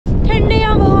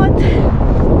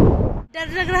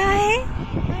डर लग रहा है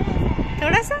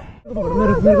थोड़ा सा।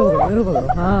 मेरे को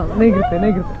हाँ, नहीं गिरते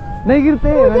नहीं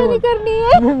करनी है।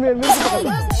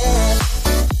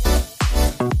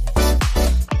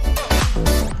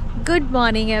 Good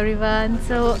morning everyone.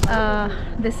 So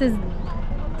this is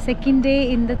second day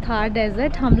in the Thar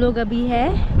desert. हम लोग अभी है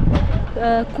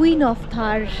queen of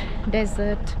Thar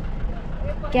desert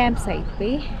camp site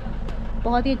पे।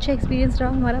 बहुत ही अच्छा एक्सपीरियंस रहा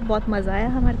हमारा, बहुत मज़ा आया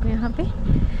हमारे को यहाँ पे।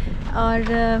 और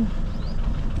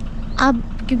अब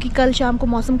क्योंकि कल शाम को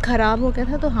मौसम ख़राब हो गया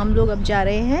था तो हम लोग अब जा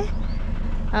रहे हैं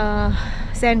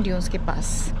सैंड ड्यून्स के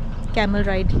पास कैमल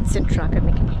राइड एक्सेट्रा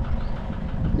करने के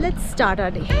लिए। Let's start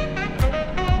our day.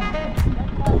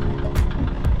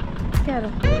 क्या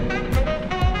रहा?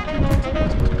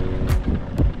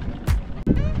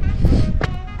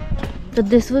 तो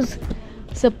this was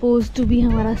suppose to be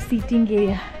हमारा सीटिंग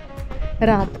एरिया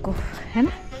रात को, है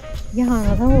ना। यहाँ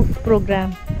आना था वो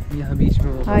प्रोग्राम, यहाँ बीच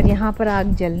में वो। और यहाँ पर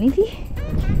आग जलनी थी,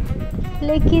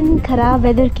 लेकिन ख़राब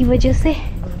वेदर की वजह से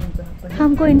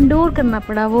हमको इंडोर करना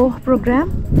पड़ा वो प्रोग्राम।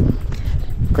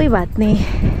 कोई बात नहीं।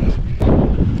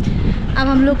 अब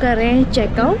हम लोग कर रहे हैं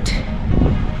चेकआउट।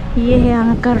 ये है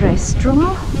यहाँ का रेस्टोरेंट,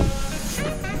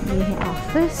 ये है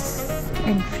office,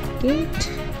 entry gate.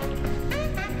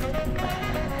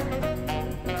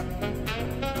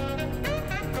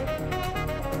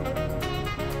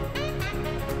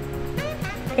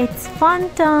 It's fun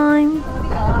time.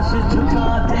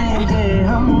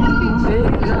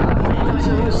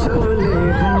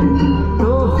 तो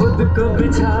खुद को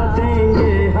बिछा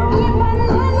देंगे हम।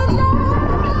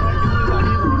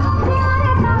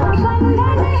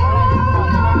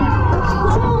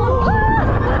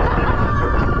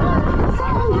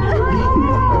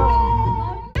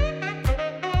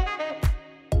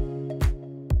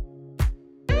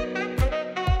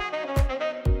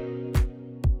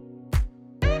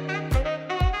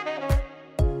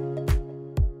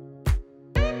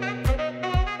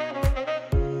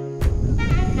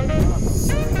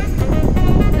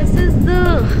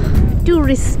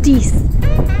 टूरिस्टी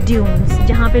ड्यून्स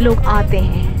जहाँ पे लोग आते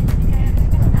हैं।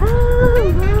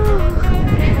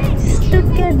 Just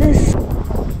look at this.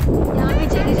 यहाँ पे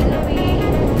जगह जगह पे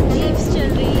जीप्स चल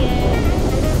रही है,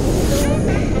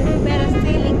 लोग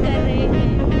पैरासेलिंग कर रहे हैं,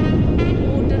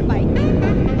 मोटर बाइकिंग।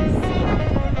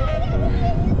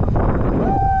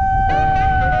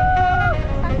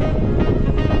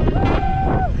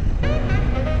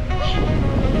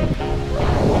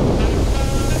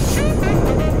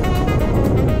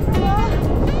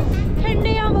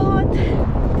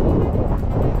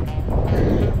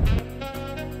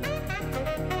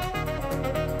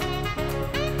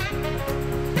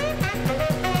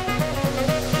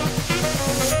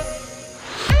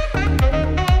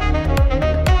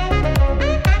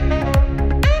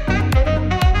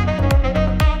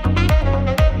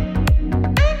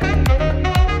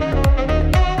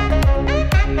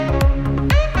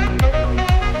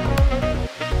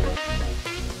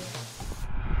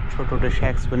 छोटे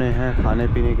शैक्स बने हैं खाने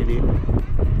पीने के लिए,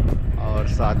 और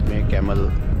साथ में कैमल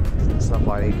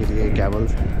सफारी के लिए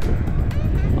कैमल्स,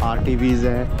 RTVs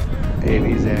हैं,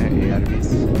 AVs हैं, ARVs।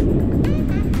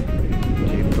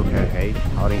 जीप तो खैर है ही,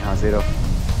 और यहाँ सिर्फ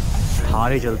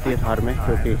थार ही चलती है थार में,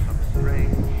 क्योंकि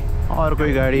और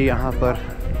कोई गाड़ी यहाँ पर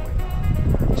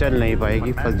चल नहीं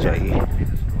पाएगी, फंस जाएगी।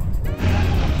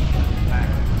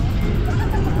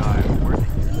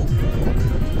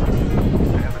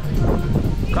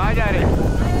 कहाँ जा रहे हैं?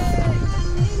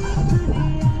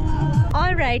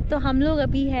 ऑलराइट, तो हम लोग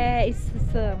अभी है इस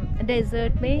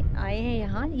डेजर्ट में आए हैं।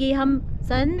 यहाँ ये हम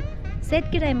सन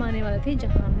सेट के टाइम आने वाले थे,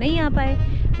 जहाँ हम नहीं आ पाए,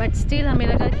 बट स्टिल हमें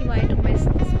लगा कि why to miss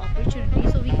this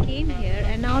opportunity, so we came here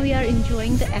and now we are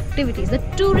enjoying the activities, the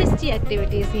touristy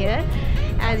activities here,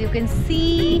 as you can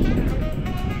see.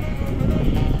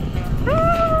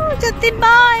 Jatin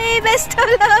bye, best of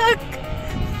luck.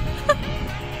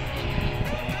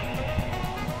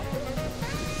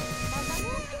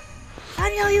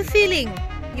 How are you feeling?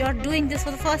 You are doing this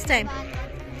for the first time.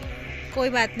 कोई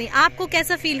बात नहीं। आपको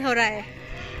कैसा feel हो रहा है?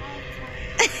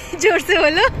 जोर से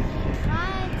बोलो।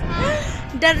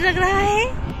 डर लग रहा है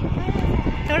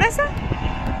थोड़ा सा?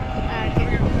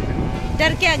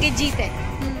 डर के आगे जीत है।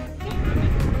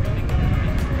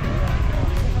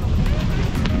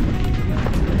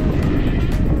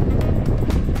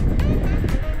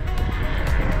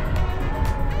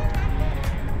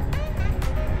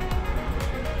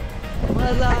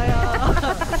 मजा आया।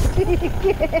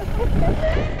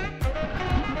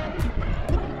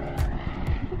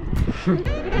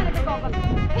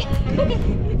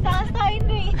 सांस था ही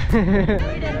नहीं,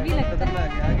 डर भी लगता है।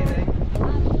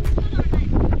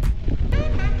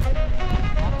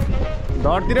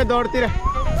 दौड़ती रहे, दौड़ती रहे।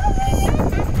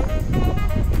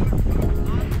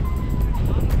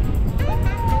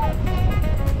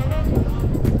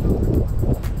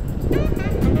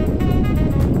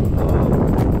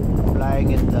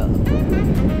 Flying in the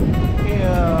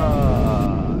air.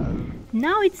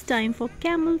 Now it's time for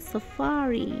camel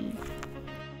safari.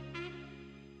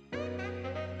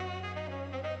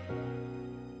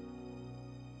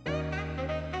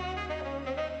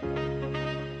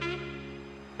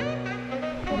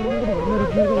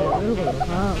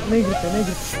 हाँ नहीं गिरते, नहीं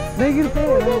गिरते, नहीं गिरते।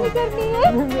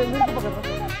 मेरे को पकड़।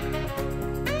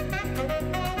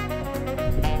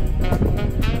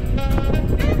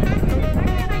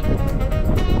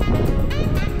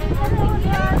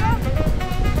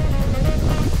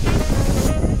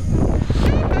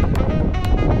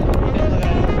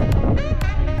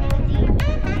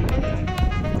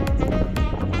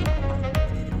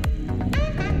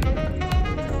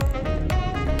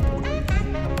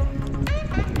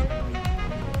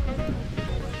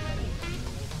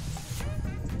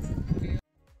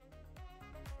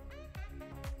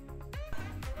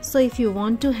 So if you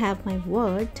want to have my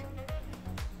word,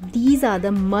 these are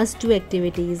the must-do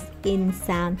activities in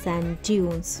sand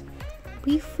dunes.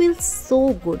 We feel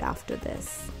so good after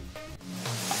this.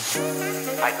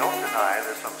 I don't deny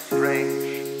there's some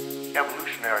strange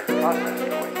evolutionary process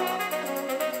going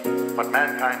on, but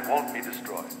mankind won't be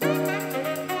destroyed.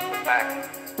 The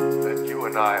fact that you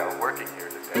and I are working here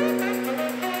today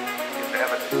is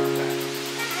evidence of that.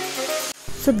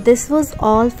 So this was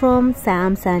all from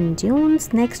Sand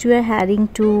Dunes. Next we are heading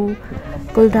to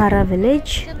Kuldhara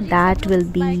village. That will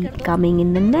be coming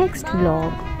in the next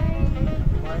vlog.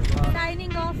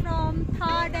 Signing off from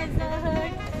Thar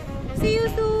Desert. See you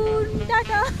soon.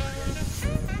 Tata.